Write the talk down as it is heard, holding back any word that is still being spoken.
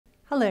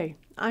Hello,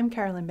 I'm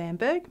Carolyn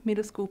Bamberg,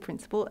 Middle School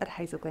Principal at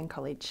Hazel Glen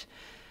College.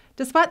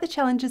 Despite the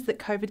challenges that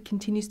COVID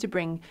continues to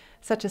bring,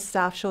 such as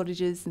staff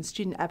shortages and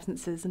student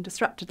absences and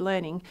disrupted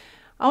learning,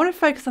 I want to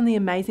focus on the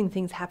amazing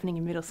things happening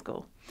in middle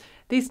school.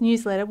 This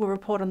newsletter will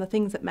report on the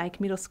things that make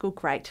middle school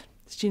great,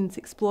 students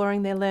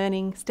exploring their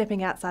learning,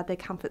 stepping outside their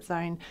comfort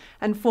zone,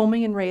 and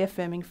forming and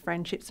reaffirming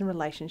friendships and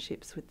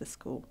relationships with the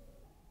school.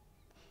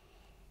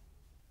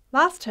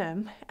 Last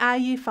term, our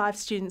Year 5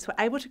 students were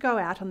able to go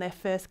out on their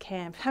first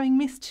camp, having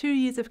missed 2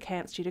 years of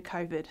camps due to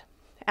COVID.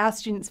 Our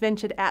students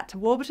ventured out to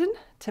Warburton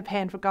to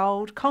pan for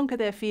gold, conquer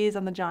their fears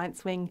on the giant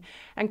swing,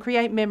 and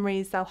create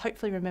memories they'll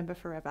hopefully remember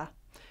forever.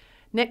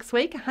 Next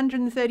week,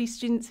 130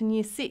 students in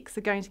Year 6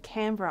 are going to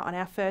Canberra on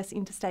our first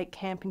interstate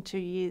camp in 2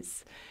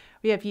 years.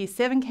 We have Year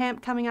 7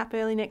 camp coming up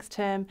early next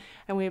term,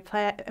 and we're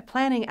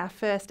planning our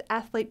first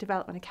Athlete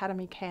Development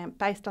Academy camp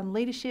based on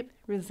leadership,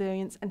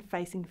 resilience, and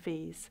facing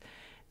fears.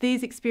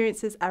 These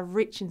experiences are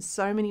rich in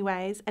so many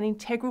ways and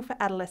integral for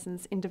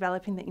adolescents in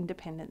developing their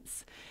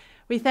independence.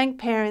 We thank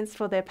parents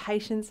for their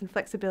patience and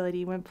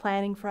flexibility when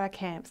planning for our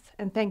camps,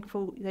 and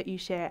thankful that you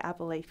share our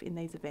belief in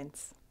these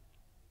events.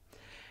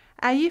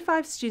 Our Year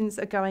 5 students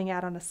are going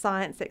out on a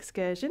science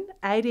excursion,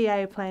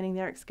 ADA are planning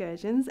their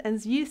excursions,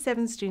 and Year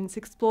 7 students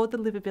explored the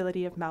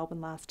livability of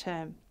Melbourne last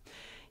term.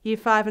 Year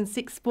 5 and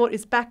 6 sport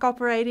is back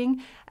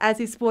operating, as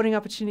is sporting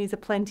opportunities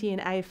aplenty in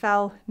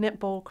AFL,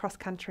 netball,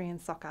 cross-country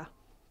and soccer.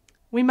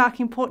 We mark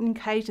important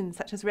occasions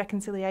such as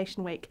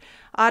Reconciliation Week,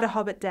 Ida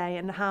Hobbit Day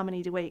and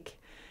Harmony Week.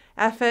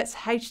 Our first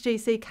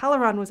HGC colour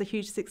run was a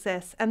huge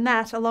success, and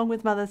that, along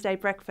with Mother's Day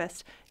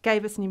breakfast,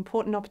 gave us an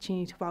important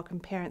opportunity to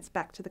welcome parents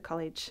back to the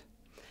college.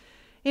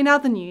 In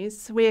other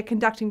news, we are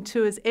conducting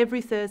tours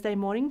every Thursday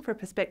morning for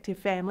prospective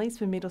families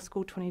for Middle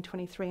School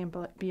 2023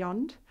 and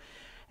beyond.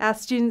 Our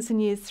students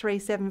in Years 3,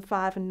 7,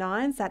 5 and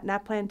 9 sat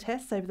NAPLAN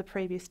tests over the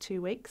previous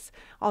 2 weeks,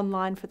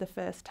 online for the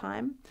first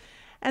time.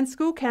 And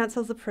school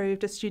councils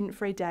approved a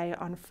student-free day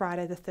on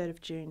Friday the 3rd of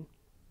June.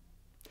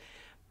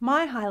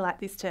 My highlight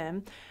this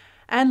term,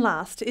 and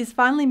last, is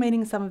finally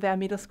meeting some of our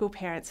middle school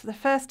parents for the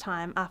first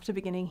time after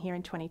beginning here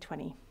in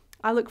 2020.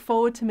 I look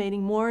forward to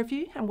meeting more of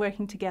you and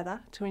working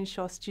together to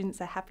ensure students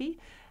are happy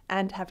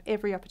and have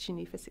every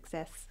opportunity for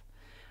success.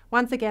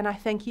 Once again, I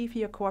thank you for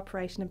your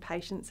cooperation and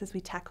patience as we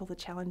tackle the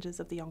challenges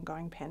of the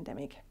ongoing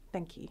pandemic.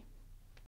 Thank you.